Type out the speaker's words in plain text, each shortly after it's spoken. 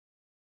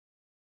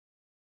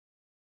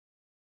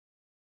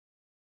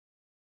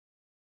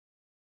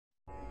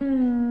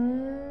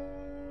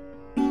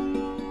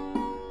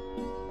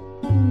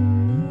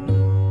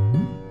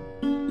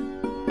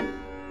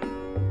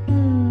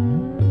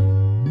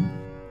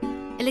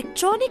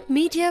Electronic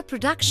Media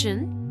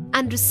Production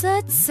and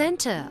Research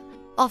Center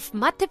of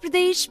Madhya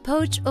Pradesh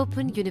Bhoj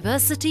Open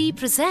University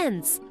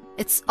presents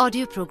its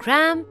audio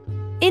program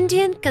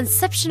Indian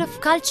Conception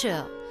of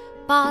Culture,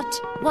 Part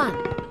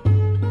 1.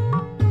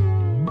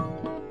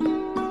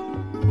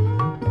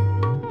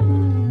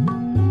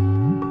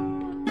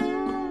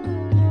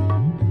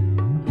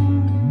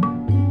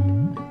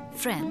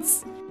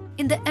 Friends,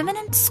 in the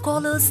Eminent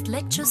Scholars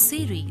Lecture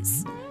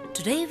Series,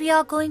 today we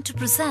are going to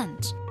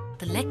present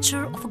the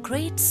lecture of a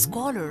great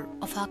scholar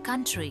of our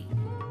country,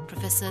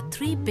 Professor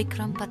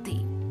Tribikram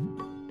Pati.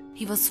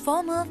 He was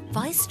former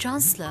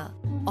Vice-Chancellor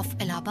of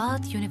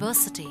Allahabad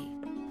University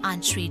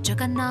and Sri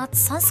Jagannath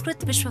Sanskrit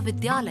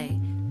Vishwavidyalay,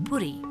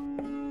 Puri.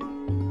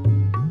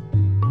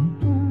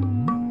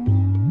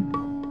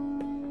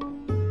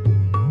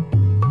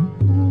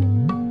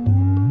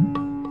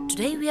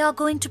 Today we are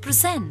going to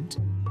present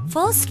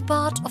first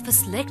part of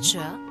his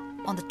lecture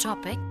on the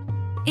topic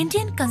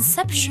Indian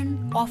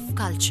Conception of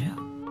Culture.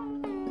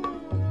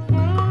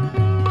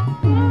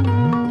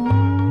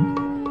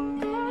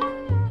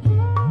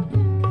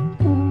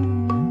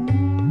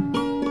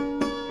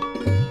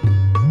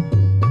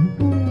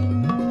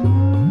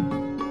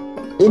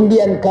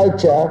 Indian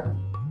culture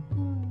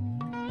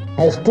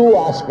has two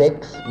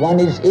aspects. One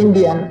is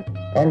Indian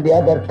and the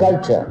other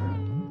culture.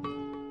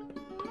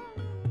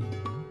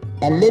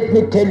 And let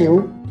me tell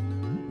you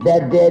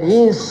that there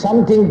is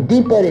something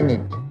deeper in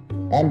it,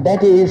 and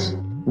that is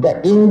the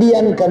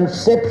Indian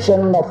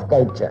conception of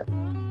culture.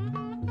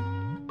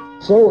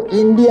 So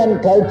Indian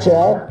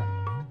culture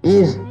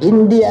is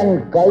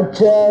Indian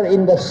culture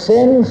in the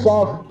sense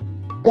of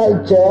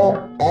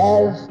culture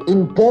as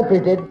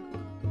interpreted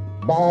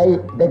by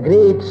the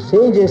great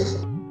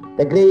sages,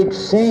 the great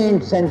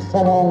saints and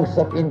savants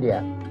of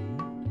India.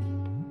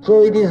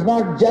 So it is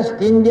not just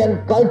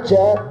Indian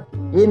culture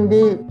in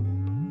the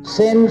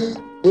sense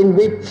in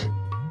which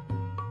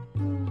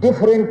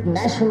different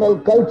national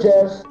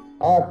cultures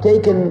are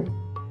taken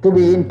to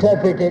be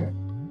interpreted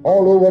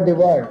all over the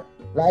world,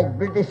 like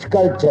British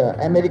culture,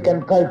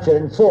 American culture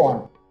and so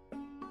on.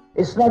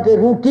 It's not a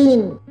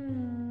routine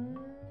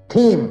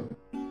theme.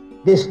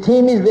 This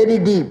theme is very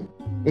deep.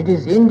 It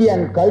is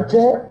Indian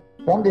culture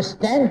from the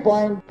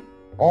standpoint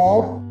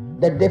of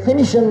the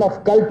definition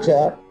of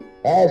culture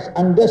as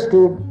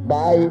understood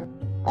by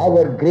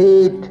our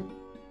great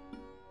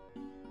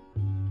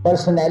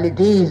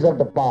personalities of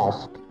the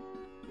past,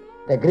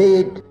 the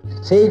great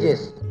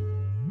sages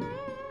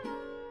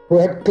who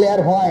had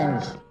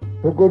clairvoyance,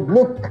 who could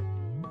look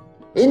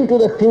into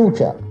the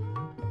future,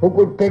 who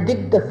could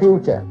predict the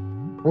future,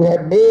 who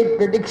had made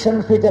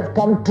predictions which have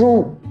come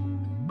true,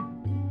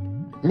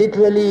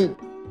 literally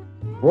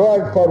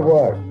word for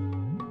word.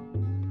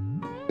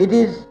 It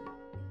is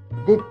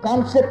the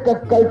concept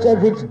of culture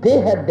which they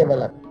had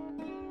developed,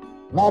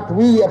 not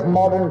we of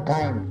modern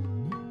times.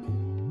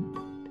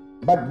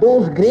 But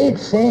those great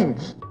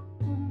saints,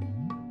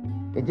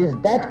 it is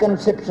that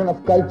conception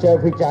of culture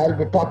which I will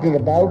be talking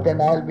about, and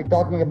I will be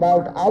talking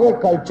about our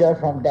culture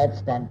from that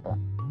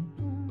standpoint.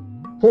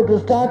 So to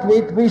start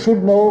with, we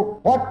should know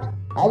what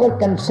our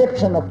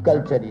conception of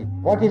culture is.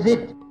 What is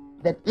it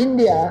that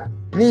India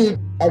treats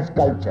as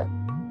culture?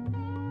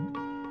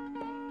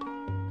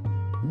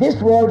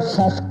 This word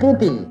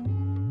Sanskriti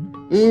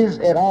is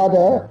a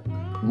rather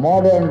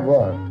modern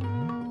word.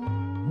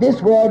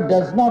 This word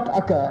does not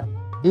occur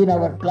in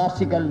our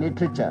classical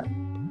literature.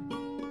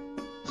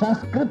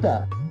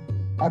 Sanskrita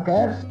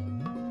occurs,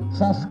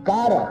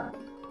 Sanskara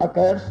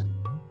occurs,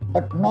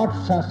 but not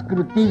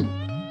Sanskriti.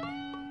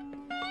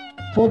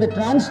 So the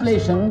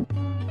translation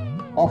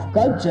of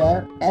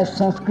culture as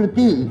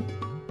Sanskriti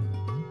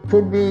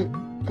should be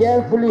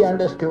carefully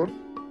understood.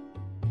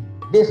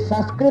 This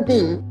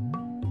Sanskriti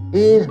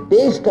is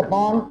based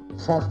upon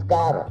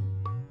Sanskara,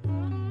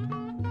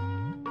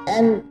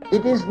 and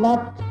it is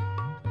not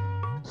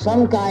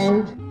some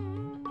kind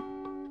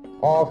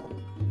of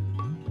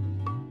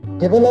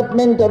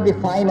development of the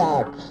fine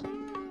arts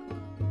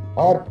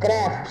or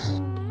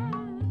crafts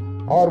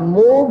or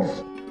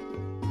modes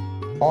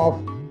of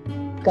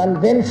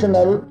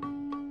conventional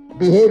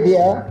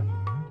behavior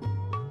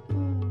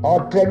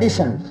or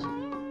traditions.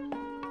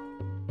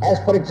 As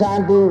for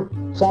example,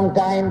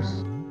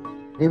 sometimes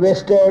the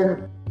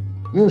Western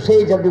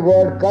usage of the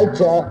word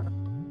culture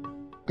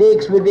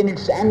takes within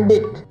its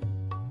ambit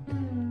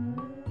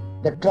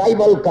the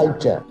tribal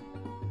culture.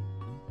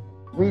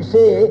 We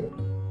say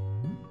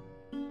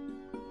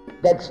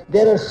that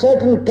there are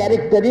certain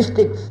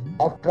characteristics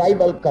of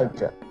tribal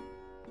culture.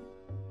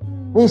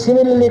 We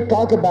similarly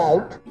talk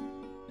about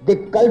the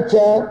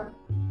culture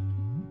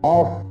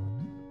of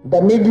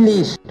the Middle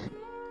East.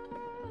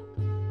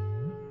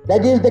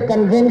 That is the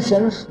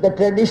conventions, the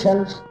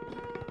traditions,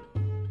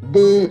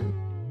 the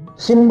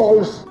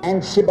symbols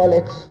and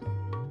shibboleths,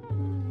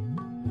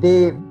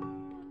 the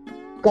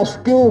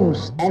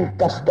costumes and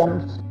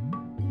customs,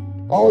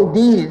 all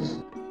these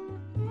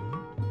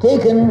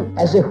taken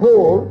as a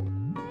whole,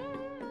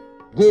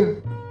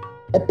 give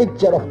a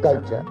picture of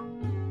culture.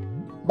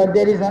 But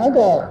there is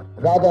another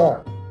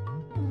rather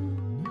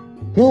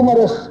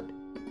humorous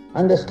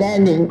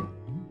understanding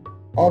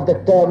of the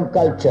term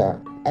culture,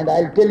 and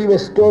I'll tell you a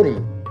story.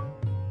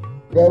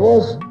 There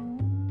was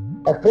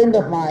a friend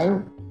of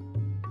mine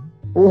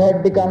who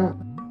had become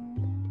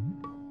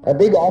a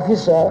big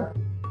officer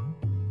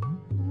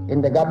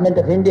in the government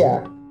of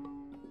India,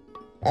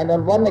 and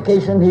on one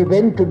occasion he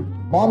went to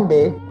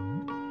Bombay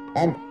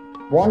and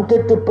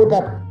wanted to put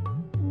up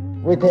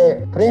with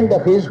a friend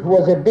of his who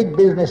was a big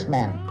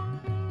businessman.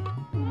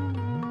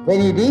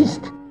 When he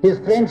reached his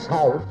friend's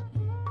house,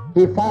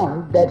 he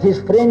found that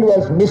his friend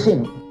was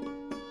missing.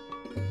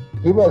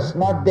 He was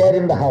not there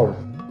in the house.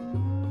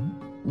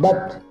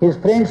 But his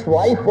friend's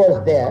wife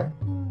was there,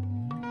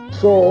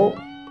 so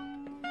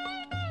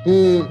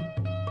he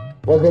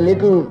was a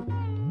little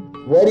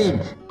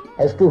worried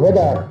as to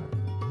whether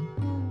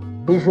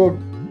he should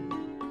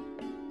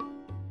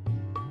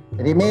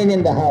remain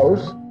in the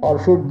house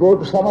or should go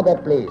to some other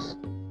place.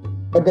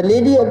 But the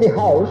lady of the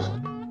house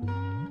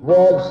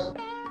was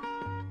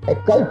a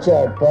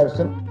cultured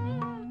person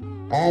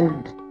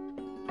and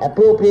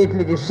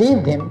appropriately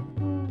received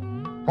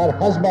him, her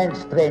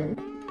husband's friend,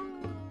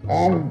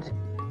 and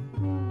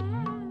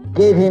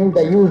gave him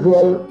the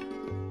usual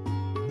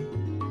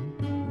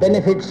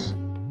benefits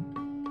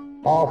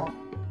of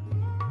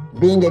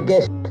being a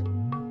guest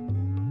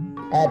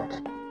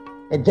at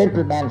a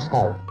gentleman's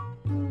house.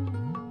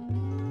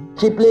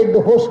 She played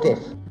the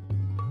hostess,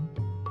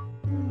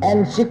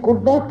 and she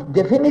could not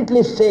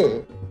definitely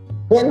say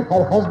when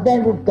her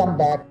husband would come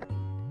back.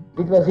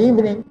 It was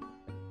evening,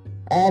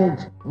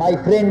 and my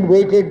friend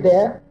waited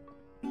there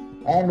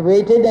and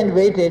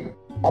waited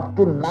up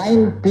to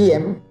 9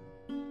 p.m.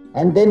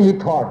 and then he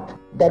thought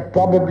that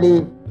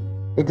probably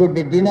it would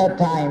be dinner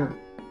time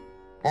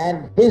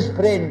and his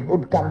friend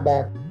would come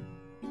back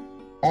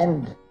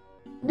and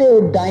they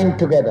would dine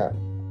together.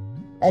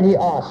 And he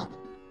asked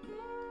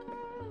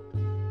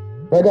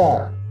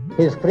whether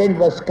his friend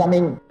was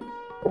coming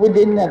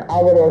within an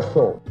hour or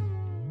so,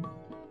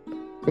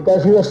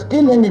 because he was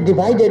still in a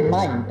divided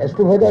mind as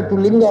to whether to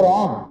linger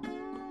on,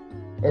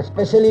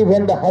 especially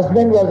when the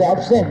husband was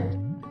absent,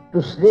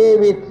 to stay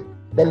with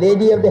the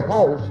lady of the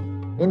house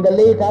in the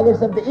late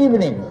hours of the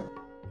evening.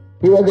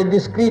 He was a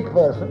discreet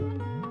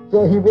person,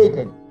 so he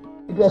waited.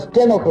 It was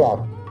 10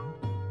 o'clock.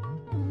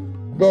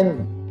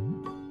 Then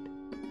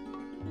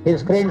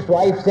his friend's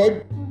wife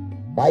said,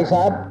 "Bhai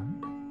Sahab,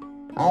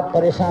 आप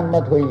परेशान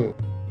मत होइए,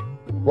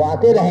 वो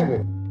आते रहेंगे,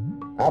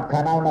 आप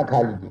खाना वाना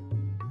खा लीजिए."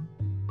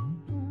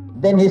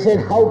 Then he said,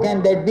 "How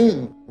can that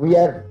be? We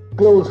are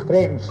close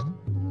friends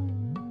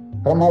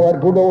from our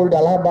good old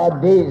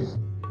Allahabad days.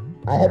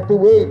 I have to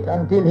wait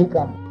until he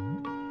comes."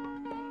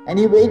 And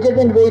he waited,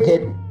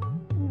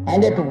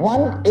 and at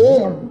 1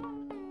 a.m.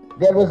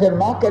 there was a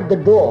knock at the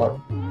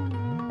door,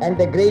 and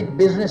the great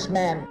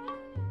businessman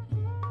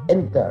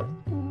entered.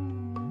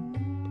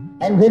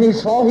 And when he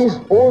saw his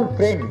old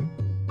friend,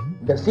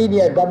 the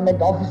senior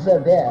government officer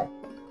there,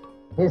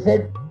 he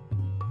said,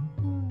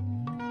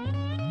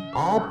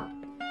 "आप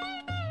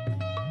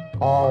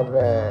और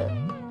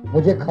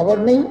मुझे खबर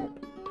नहीं है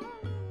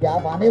कि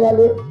आप आने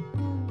वाले,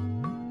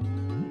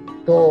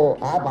 तो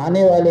आप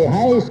आने वाले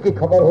हैं इसकी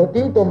खबर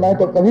होती तो मैं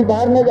तो कभी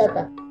बाहर न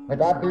जाता, मैं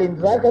तो आपके लिए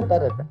इंतजार करता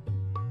रहता."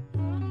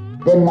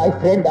 Then my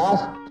friend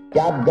asked, कि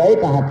आप गए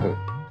कहाँ थे?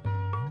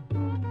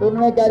 तो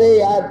उन्होंने कहा, "अरे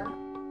यार,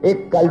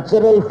 एक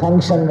कल्चरल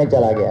फंक्शन में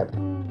चला गया था."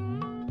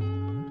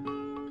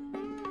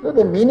 So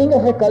the meaning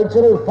of a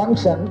cultural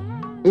function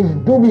is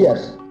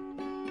dubious.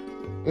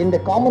 In the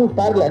common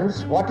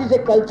parlance, what is a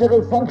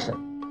cultural function?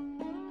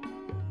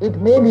 It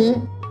may be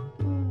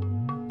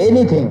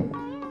anything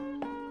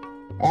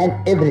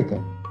and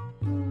everything.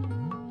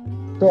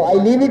 So I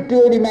leave it to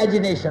your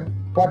imagination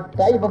what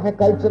type of a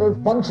cultural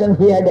function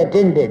he had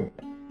attended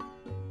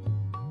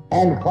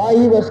and why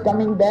he was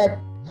coming back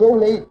so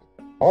late,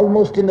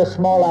 almost in the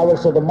small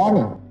hours of the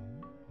morning.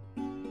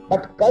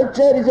 But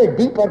culture is a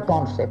deeper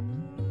concept,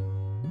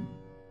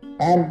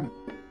 and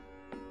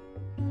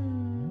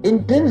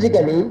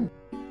intrinsically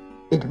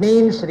it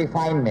means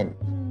refinement.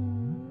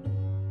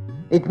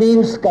 It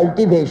means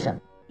cultivation.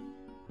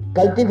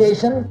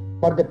 Cultivation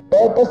for the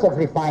purpose of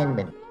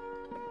refinement.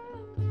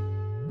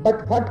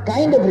 But what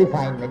kind of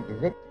refinement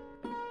is it?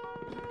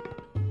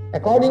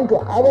 According to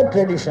our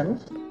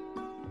traditions,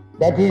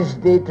 that is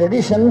the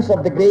traditions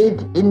of the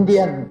great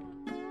Indian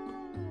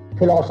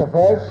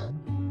philosophers,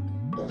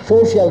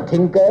 social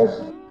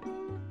thinkers,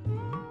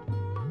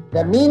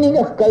 the meaning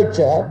of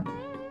culture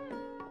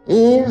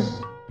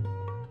is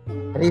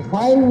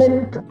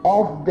refinement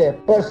of the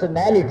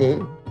personality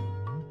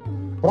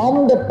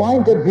from the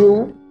point of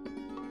view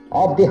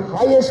of the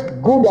highest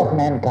good of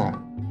mankind.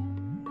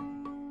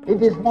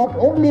 It is not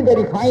only the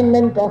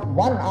refinement of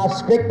one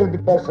aspect of the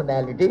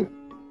personality,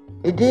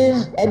 it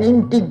is an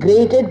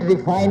integrated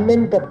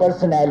refinement of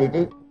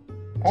personality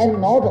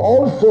and not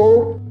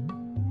also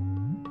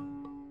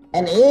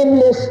an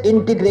aimless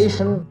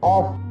integration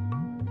of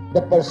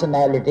the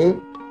personality,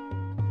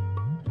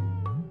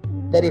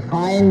 the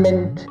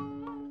refinement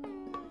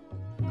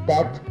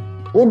that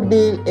would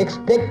be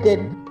expected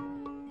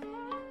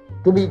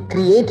to be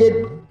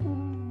created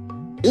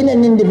in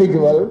an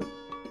individual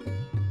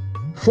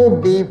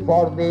should be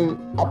for the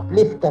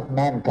uplift of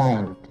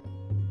mankind,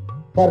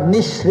 for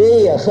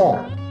nishreyasa,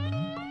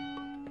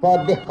 for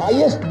the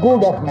highest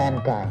good of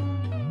mankind.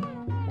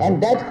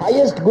 And that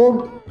highest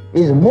good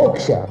is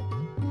moksha,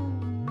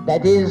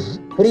 that is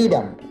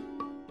freedom,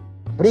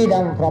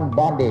 freedom from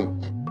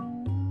bondage,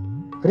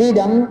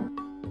 freedom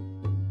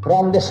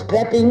from the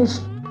strappings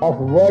of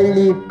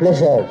worldly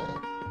pleasures,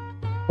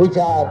 which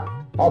are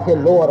of a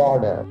lower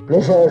order,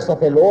 pleasures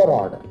of a lower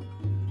order.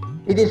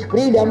 It is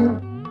freedom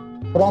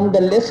from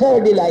the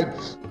lesser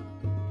delights.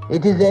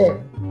 It is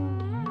a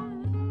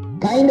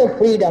kind of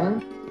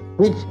freedom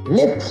which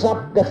lifts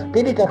up the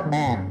spirit of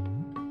man,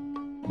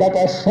 that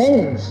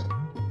ascends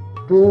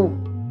to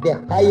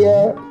the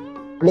higher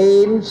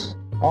planes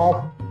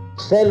of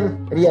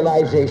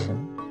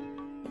self-realization.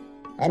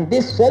 And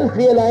this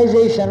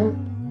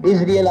self-realization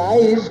is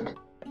realized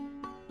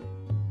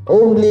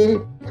only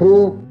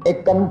through a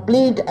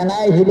complete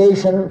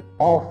annihilation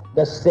of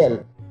the self.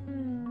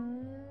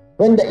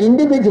 When the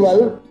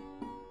individual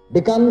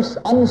becomes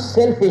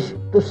unselfish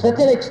to such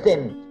an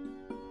extent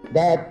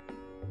that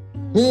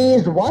he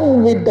is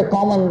one with the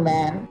common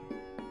man,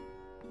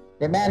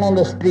 the man on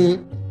the street,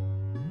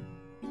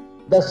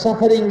 the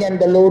suffering and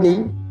the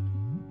lowly,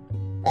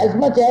 as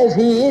much as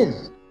he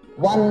is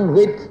one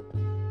with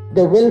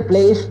the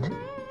well-placed,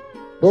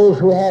 those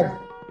who have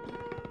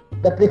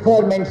the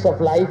preferments of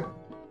life,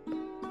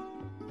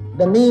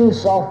 the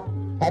means of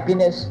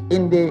happiness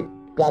in the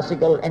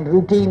classical and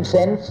routine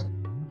sense.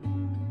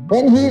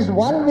 When he is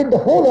one with the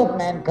whole of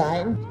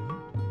mankind,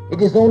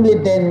 it is only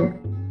then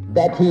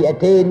that he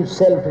attains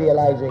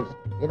self-realization.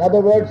 In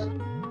other words,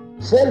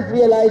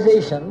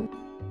 self-realization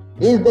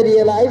is the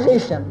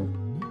realization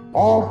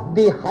of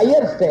the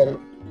higher self,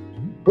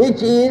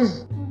 which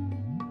is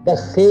the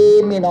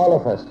same in all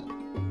of us.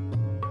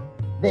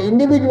 The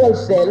individual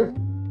self,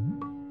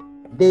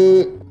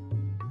 the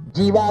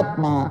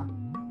Jivatma,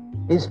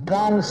 is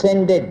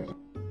transcended.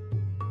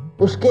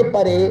 Uske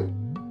pare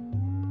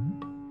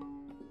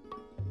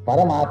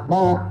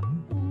Paramatma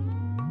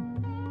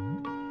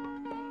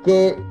के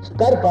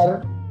स्तर पर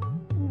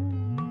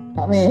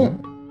हमें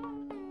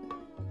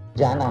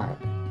जाना है.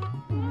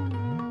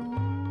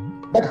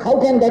 But how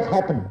can that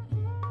happen?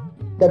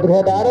 The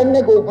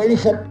Brihadaranyaka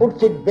Upanishad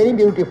puts it very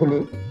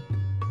beautifully.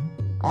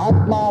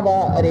 Atma va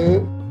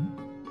are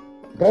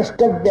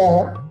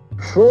drashtavyah,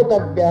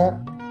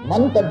 shrotavyah,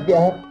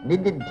 mantavyah,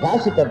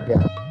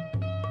 nididhyasitavyah.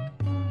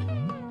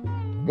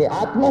 The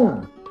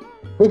Atman,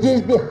 which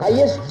is the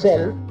highest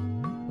self,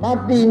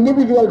 not the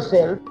individual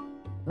self,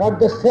 not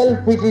the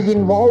self which is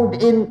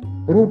involved in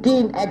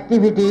routine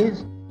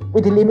activities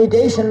with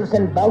limitations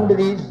and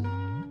boundaries,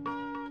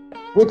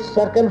 with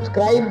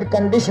circumscribed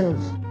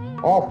conditions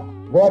of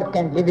work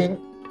and living,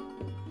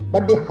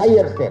 but the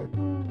higher self,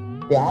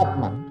 the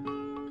Atman.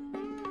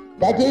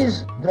 That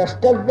is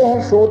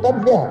drashtavyah,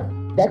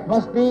 shrotavyah. That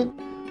must be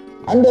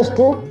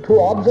understood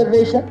through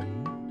observation,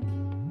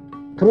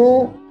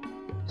 through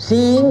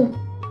seeing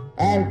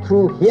and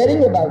through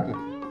hearing about it.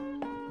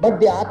 But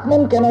the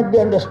Atman cannot be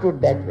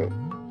understood that way.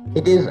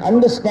 It is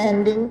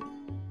understanding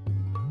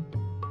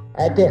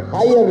at a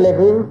higher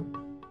level.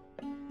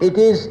 It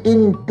is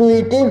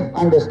intuitive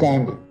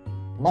understanding.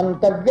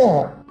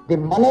 Mantavya, the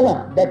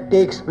manana that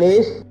takes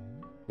place,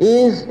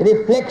 is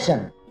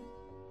reflection.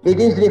 It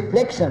is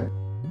reflection,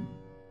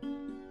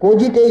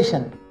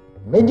 cogitation,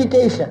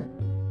 meditation,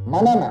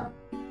 manana,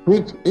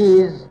 which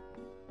is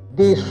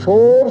the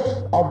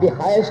source of the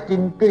highest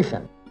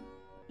intuition.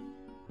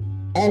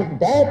 And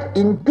that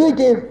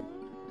intuitive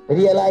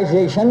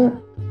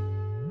realization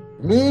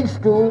leads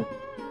to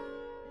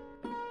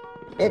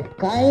a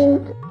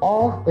kind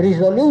of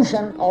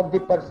resolution of the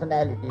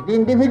personality. The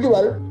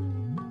individual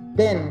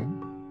then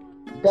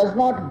does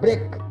not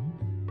break.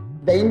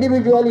 The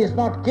individual is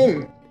not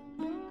killed,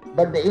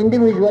 but the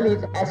individual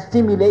is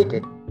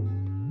assimilated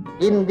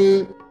in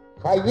the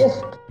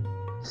highest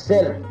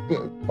self,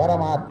 the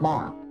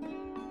Paramatma.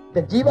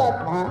 The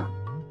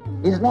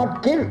Jivatma is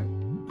not killed.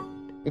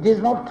 It is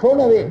not thrown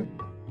away.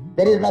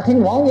 There is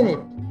nothing wrong in it.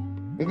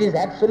 It is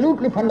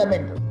absolutely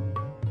fundamental.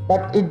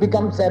 But it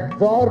becomes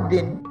absorbed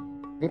in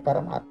the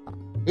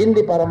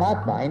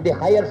Paramatma, in the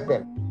higher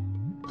self.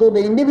 So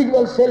the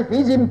individual self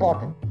is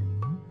important.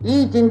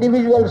 Each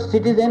individual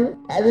citizen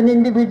as an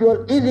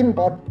individual is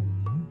important.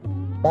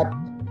 But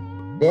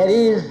there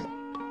is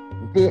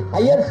the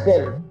higher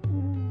self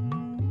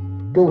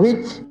to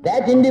which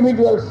that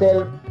individual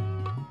self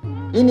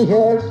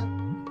inheres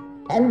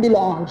and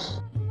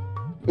belongs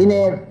in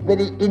a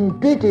very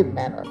intuitive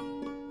manner.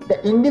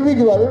 The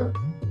individual,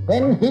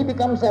 when he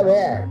becomes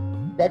aware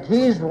that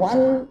he is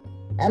one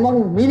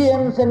among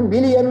millions and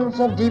millions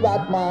of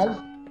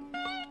Jivatmas,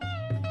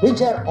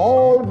 which are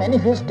all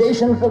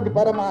manifestations of the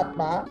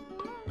Paramatma,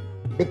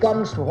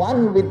 becomes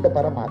one with the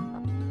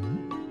Paramatma.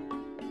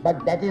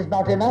 But that is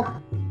not enough.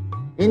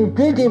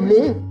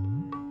 Intuitively,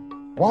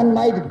 one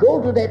might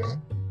go to that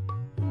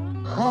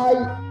high,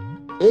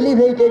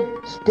 elevated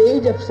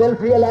stage of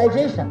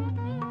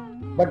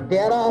self-realization. But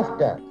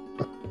thereafter,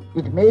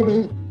 it may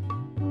be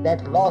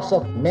that loss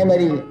of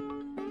memory,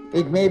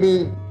 it may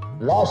be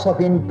loss of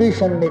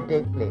intuition may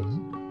take place.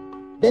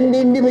 Then the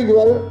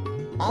individual,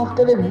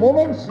 after a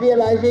moment's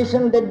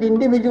realization that the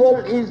individual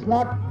is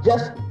not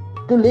just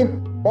to live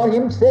for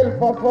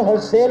himself or for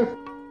herself,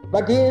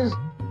 but is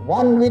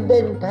one with the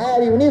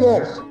entire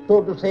universe,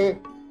 so to say,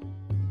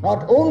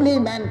 not only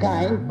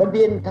mankind, but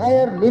the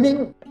entire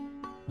living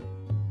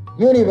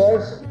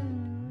universe,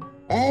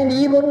 and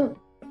even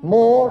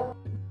more,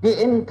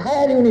 the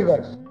entire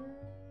universe,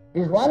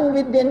 is one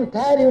with the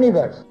entire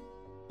universe.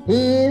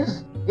 He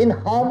is in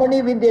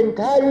harmony with the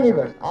entire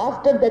universe.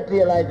 After that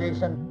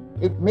realization,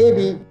 it may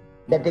be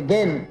that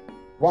again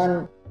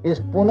one is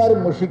punar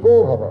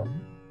mushiko bhava.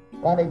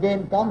 One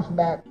again comes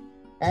back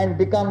and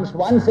becomes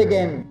once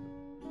again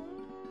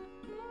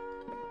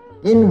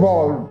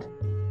involved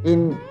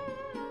in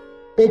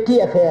petty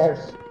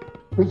affairs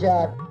which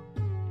are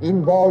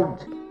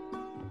involved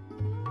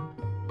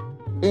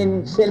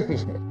in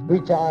selfishness,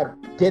 which are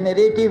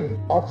generative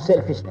of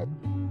selfishness.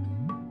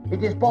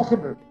 It is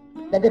possible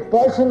that a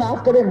person,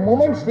 after a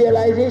moment's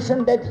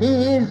realization that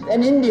he is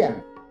an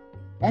Indian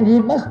and he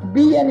must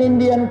be an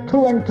Indian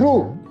through and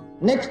through,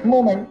 next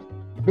moment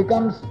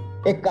becomes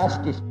a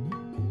casteist.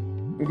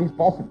 It is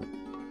possible.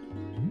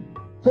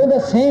 So the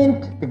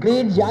saint, the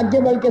great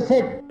Yajnavalkya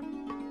said,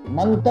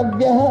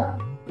 Mantavyah,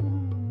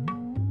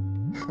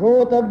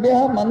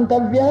 Shrotavyah,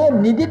 Mantavyah,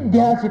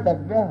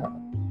 Nididhyasitavyah.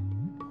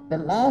 The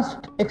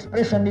last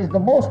expression is the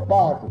most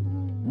powerful.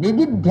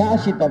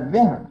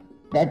 Nididhyasitavyah.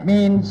 That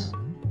means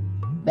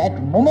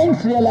that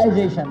moment's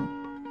realization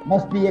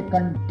must be a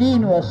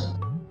continuous,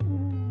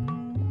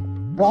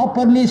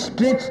 properly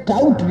stretched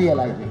out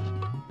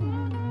realization.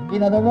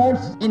 In other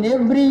words, in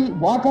every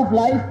walk of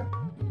life,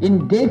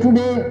 in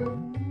day-to-day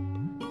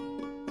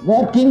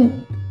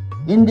working,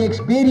 in the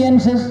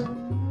experiences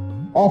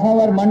of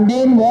our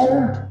mundane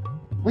world,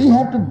 we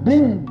have to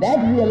bring that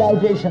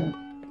realization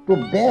to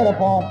bear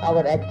upon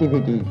our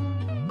activities.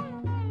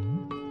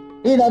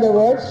 In other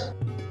words,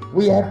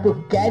 we have to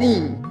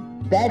carry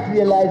that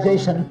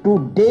realization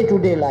to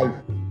day-to-day life.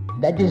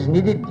 That is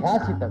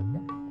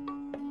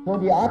nididhyasitavya. So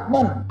the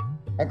Atman,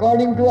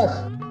 according to us,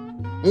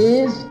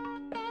 is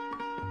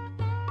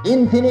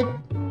infinite,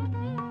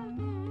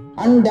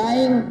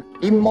 undying,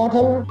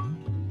 immortal,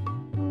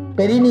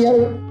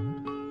 perennial,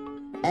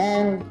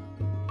 and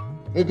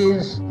it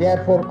is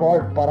therefore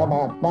called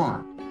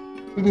Paramatma.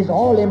 It is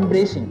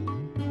all-embracing.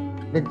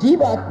 The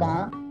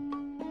Jivatma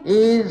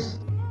is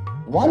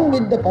one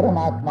with the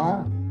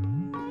Paramatma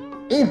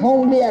if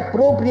only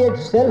appropriate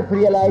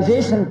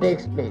self-realization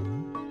takes place.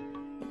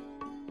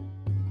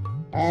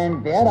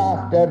 And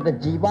thereafter the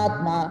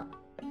Jivatma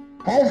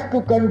has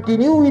to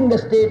continue in the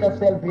state of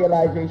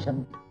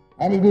self-realization,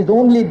 and it is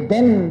only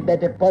then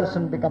that a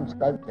person becomes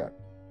cultured.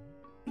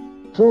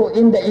 So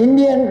in the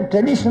Indian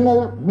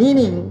traditional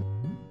meaning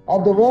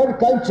of the word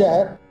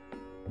culture,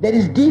 there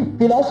is deep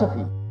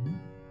philosophy.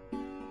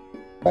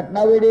 But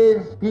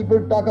nowadays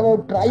people talk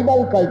about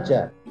tribal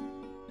culture.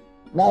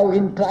 Now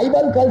in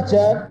tribal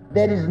culture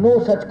there is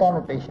no such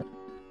connotation.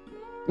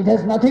 It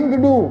has nothing to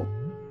do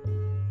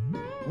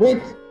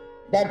with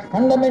that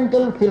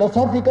fundamental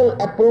philosophical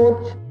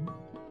approach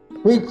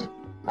which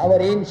our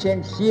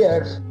ancient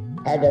seers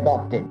had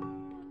adopted.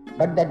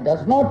 But that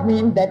does not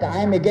mean that I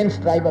am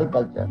against tribal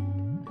culture.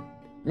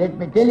 Let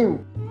me tell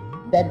you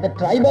that the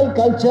tribal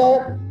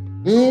culture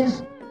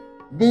is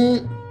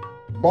the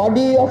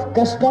body of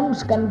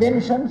customs,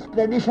 conventions,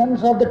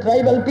 traditions of the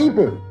tribal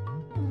people,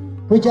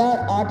 which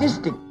are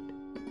artistic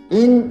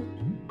in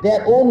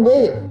their own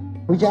way,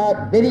 which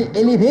are very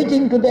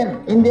elevating to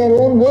them in their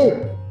own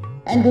way,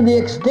 and to the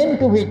extent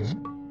to which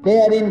they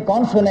are in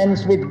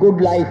consonance with good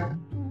life,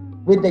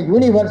 with the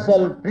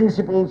universal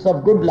principles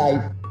of good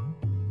life.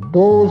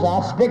 Those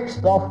aspects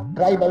of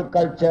tribal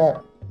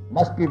culture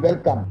must be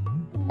welcomed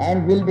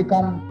and will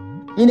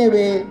become, in a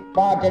way,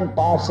 part and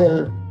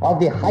parcel of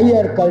the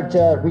higher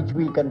culture which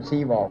we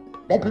conceive of.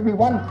 That will be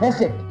one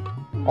facet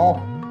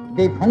of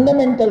the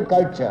fundamental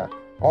culture,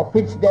 of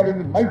which there will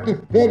be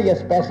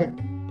multifarious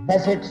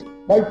facets,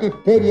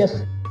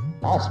 multifarious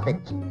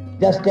aspects.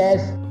 Just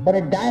as for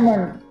a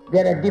diamond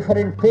there are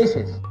different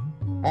faces,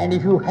 and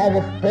if you have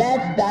a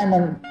flat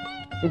diamond,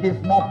 it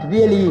is not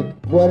really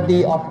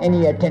worthy of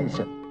any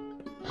attention.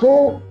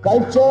 So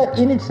culture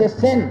in its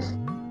essence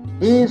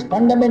is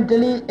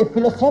fundamentally a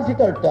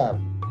philosophical term,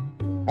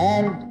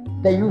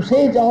 and the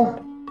usage of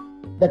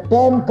the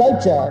term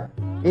culture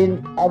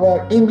in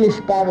our English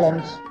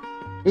parlance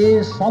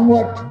is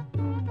somewhat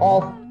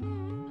of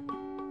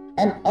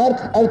an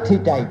earthy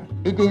type.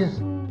 It is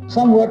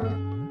somewhat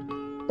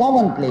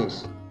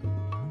commonplace.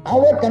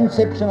 Our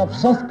conception of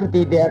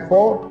Sanskriti,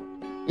 therefore,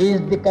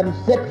 is the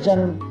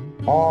conception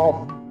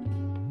of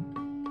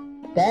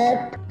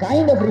that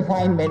kind of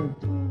refinement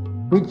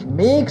which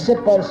makes a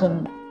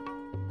person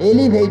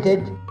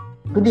elevated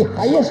to the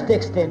highest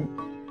extent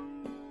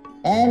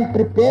and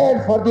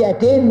prepared for the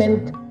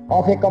attainment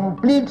of a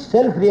complete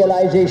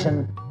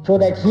self-realization so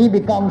that he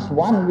becomes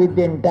one with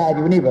the entire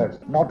universe,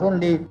 not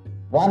only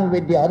one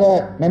with the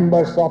other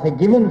members of a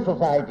given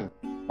society,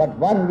 but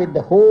one with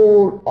the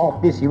whole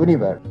of this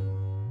universe.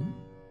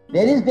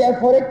 There is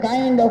therefore a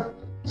kind of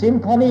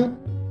symphony,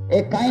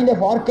 a kind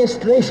of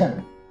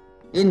orchestration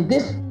in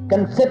this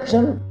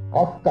conception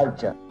of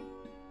culture.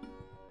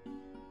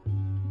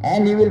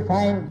 And you will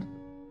find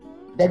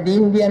that the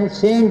Indian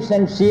saints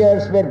and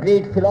seers were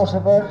great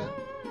philosophers.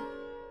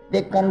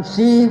 They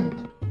conceived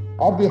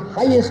of the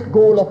highest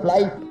goal of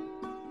life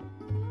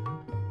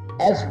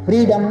as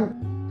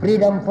freedom,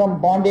 freedom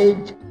from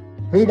bondage,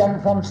 freedom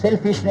from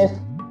selfishness,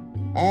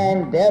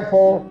 and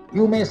therefore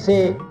you may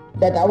say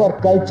that our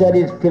culture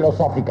is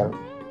philosophical.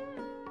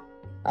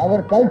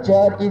 Our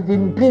culture is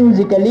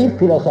intrinsically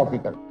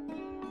philosophical.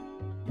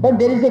 But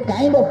there is a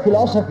kind of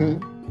philosophy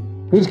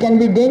which can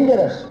be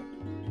dangerous.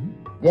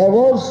 There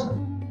was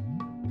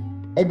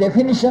a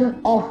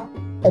definition of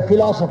a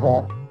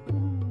philosopher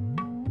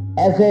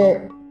as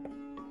a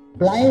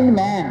blind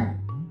man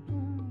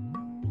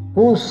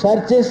who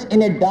searches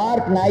in a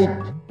dark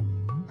night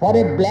for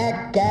a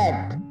black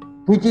cat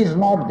which is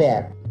not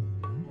there.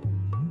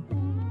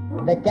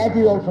 The cat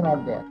is also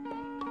not there.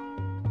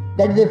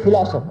 That is a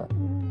philosopher.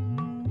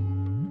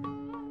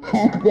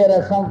 And there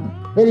are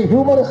some very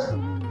humorous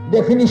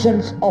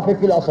definitions of a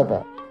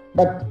philosopher.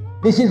 But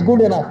this is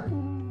good enough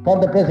for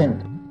the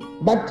present.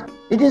 But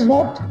it is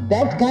not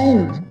that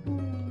kind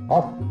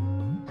of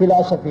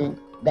philosophy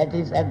that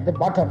is at the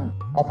bottom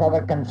of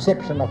our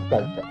conception of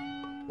culture.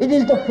 It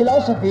is the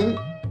philosophy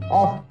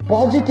of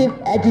positive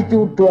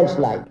attitude towards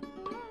life.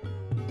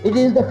 It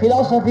is the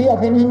philosophy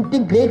of an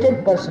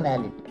integrated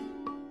personality.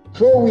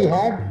 So we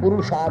had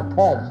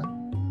Purusharthas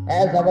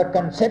as our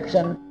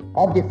conception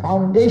of the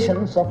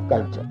foundations of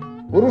culture.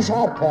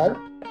 Purusharthas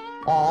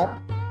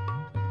are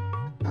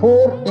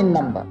 4 in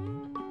number.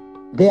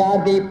 They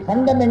are the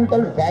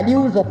fundamental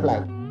values of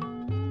life.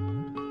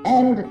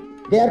 And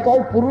they are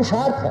called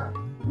Purushartha,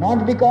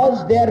 not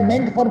because they are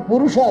meant for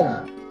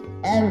Purushas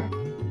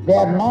and they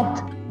are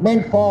not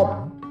meant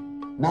for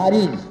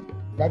Naris.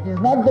 That is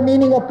not the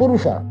meaning of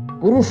Purusha.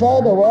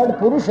 Purusha, the word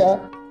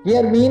Purusha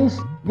here means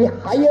the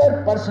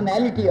higher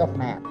personality of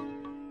man.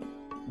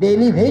 The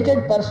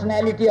elevated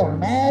personality of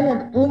man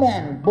and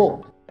woman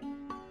both.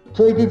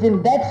 So it is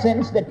in that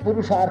sense that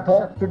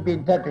Purushartha should be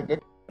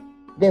interpreted.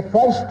 The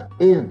first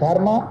is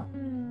Dharma,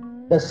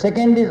 the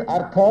second is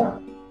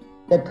Artha,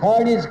 the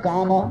third is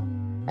Kama,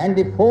 and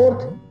the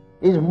fourth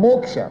is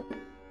Moksha.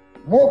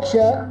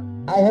 Moksha,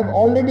 I have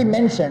already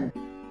mentioned,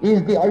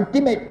 is the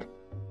ultimate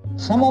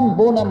summum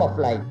bonum of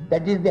life.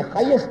 That is the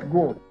highest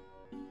goal,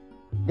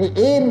 the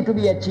aim to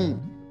be achieved.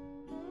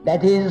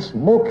 That is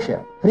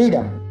Moksha,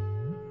 freedom.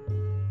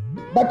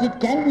 But it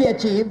can be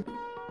achieved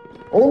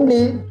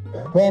only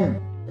when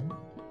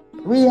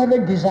we have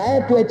a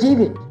desire to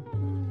achieve it.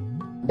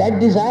 That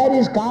desire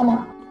is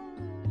Kama.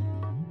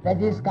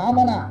 That is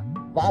Kamana,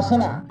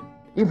 Vasana.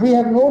 If we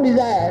have no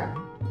desire,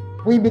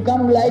 we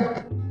become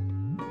like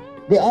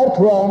the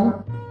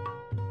earthworm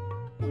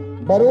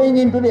burrowing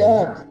into the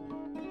earth,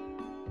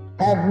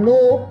 have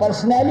no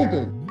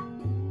personality.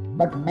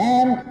 But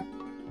man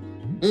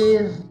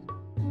is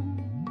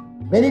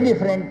very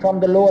different from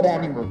the lower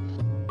animals.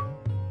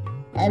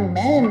 And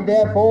man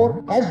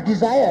therefore has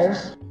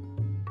desires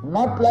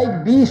not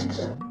like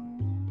beasts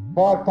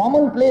for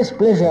commonplace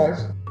pleasures,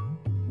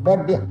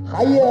 but the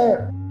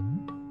higher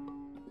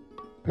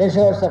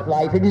pleasures of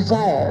life. He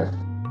desires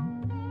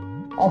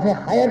of a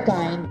higher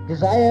kind,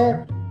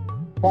 desire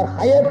for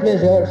higher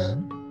pleasures,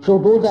 so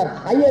those are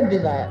higher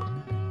desires.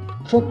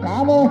 So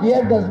Kama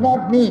here does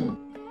not mean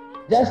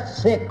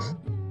just sex,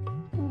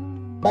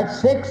 but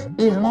sex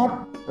is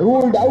not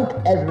ruled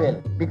out as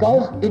well,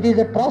 because it is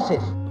a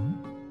process.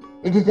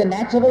 It is a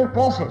natural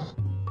process.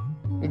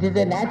 It is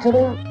a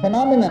natural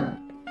phenomenon,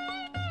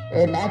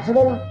 a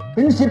natural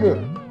principle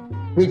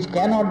which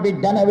cannot be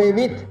done away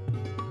with.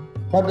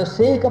 For the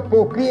sake of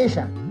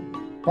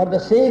procreation, for the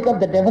sake of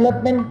the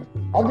development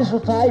of the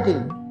society,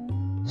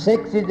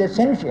 sex is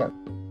essential.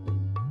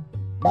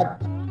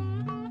 But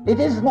it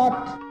is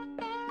not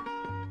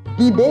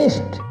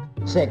debased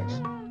sex.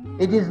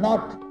 It is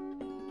not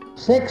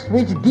sex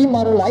which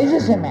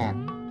demoralizes a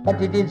man,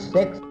 but it is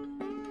sex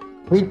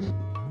which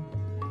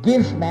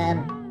gives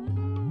man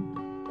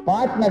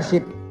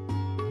partnership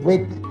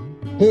with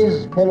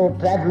his fellow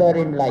traveller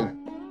in life,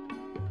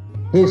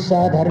 his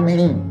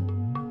Sahadharmini.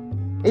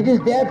 It is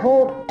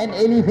therefore an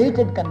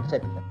elevated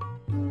conception.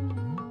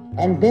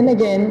 And then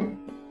again,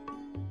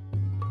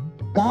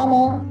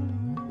 Kama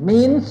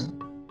means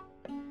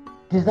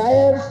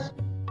desires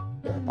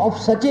of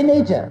such a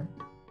nature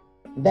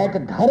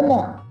that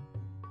dharma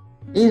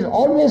is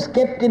always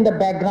kept in the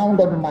background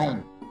of the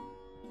mind.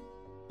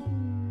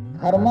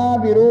 Dharma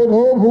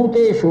virodho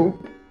bhuteshu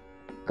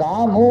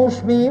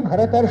kamosmi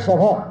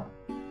bharatarshava,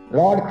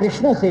 Lord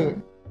Krishna says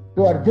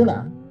to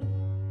Arjuna.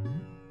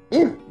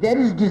 If there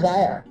is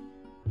desire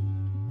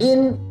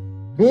in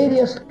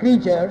various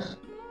creatures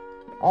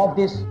of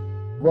this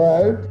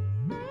world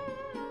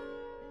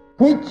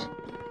which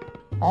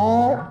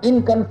are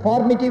in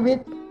conformity with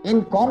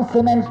in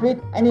consonance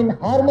with and in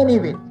harmony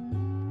with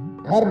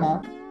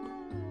dharma,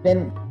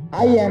 then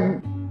I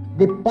am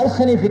the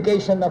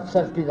personification of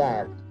such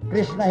desires.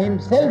 Krishna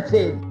himself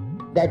says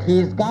that he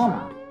is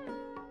Kama.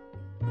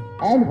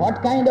 And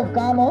what kind of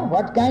Kama?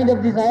 What kind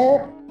of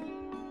desire?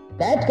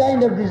 That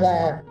kind of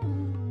desire,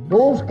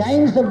 those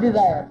kinds of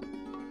desires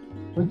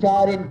which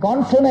are in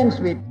consonance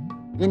with,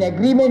 in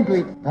agreement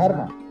with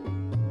dharma.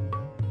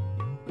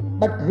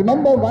 But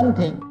remember one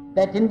thing,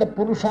 that in the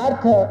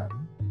Purushartha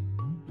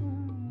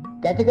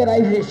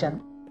categorization,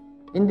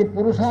 in the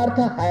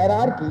Purushartha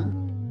hierarchy,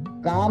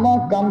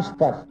 Kama comes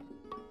first.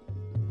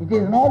 It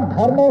is not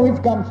dharma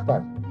which comes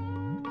first.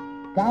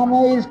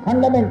 Kama is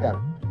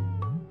fundamental.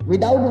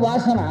 Without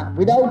vasana,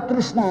 without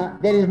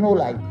trishna, there is no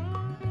life.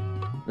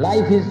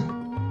 Life is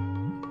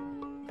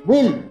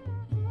will,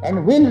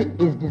 and will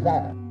is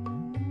desire.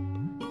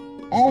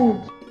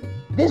 And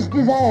this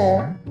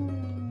desire,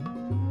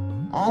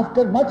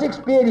 after much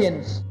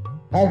experience,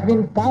 has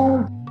been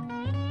found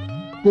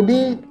to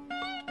be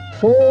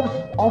source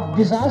of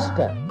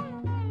disaster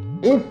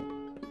if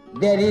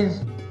there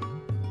is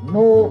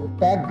no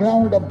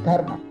background of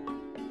dharma.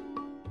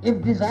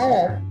 If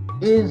desire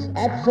is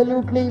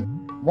absolutely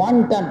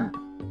wanton,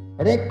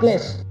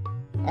 reckless,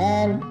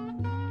 and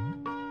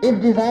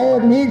if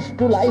desire leads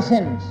to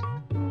license,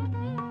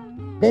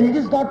 then it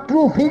is not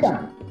true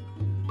freedom.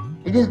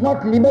 It is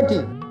not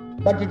liberty,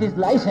 but it is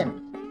license.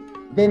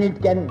 Then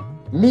it can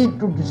lead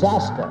to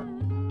disaster.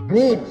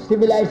 Great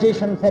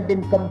civilizations have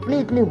been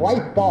completely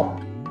wiped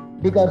off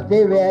because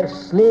they were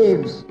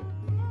slaves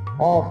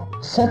of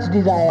such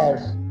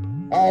desires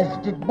as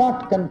did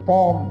not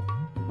conform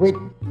with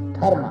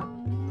dharma.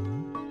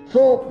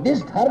 So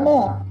this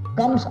dharma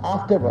comes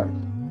afterwards.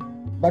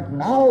 But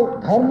now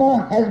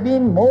dharma has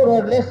been more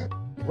or less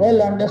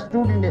well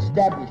understood and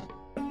established.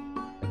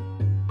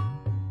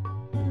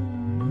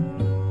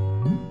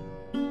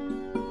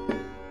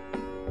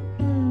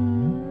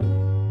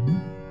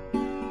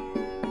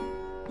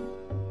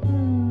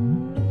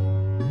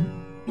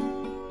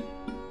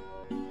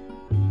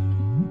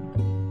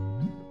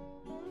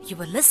 You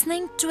were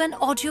listening to an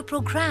audio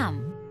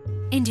program,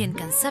 Indian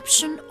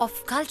Conception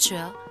of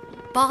Culture,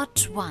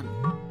 Part 1.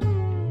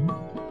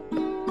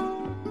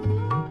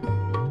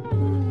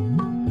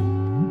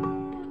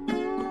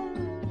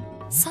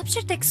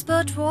 Subject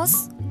expert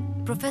was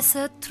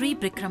Professor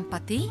Tribikram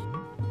Pati,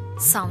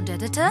 Sound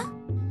Editor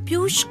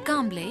Piyush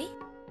Kamble,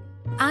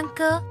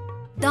 Anchor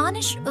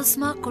Danish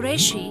Usma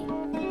Qureshi.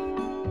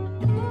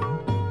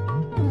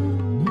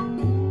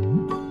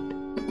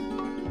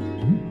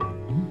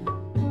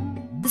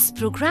 This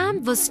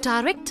program was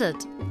directed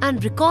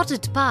and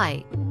recorded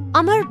by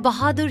Amar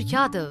Bahadur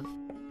Yadav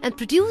and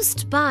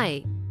produced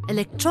by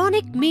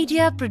Electronic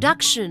Media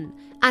Production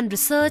and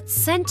Research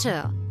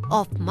Center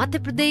of Madhya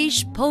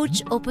Pradesh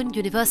Bhoj Open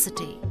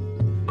University.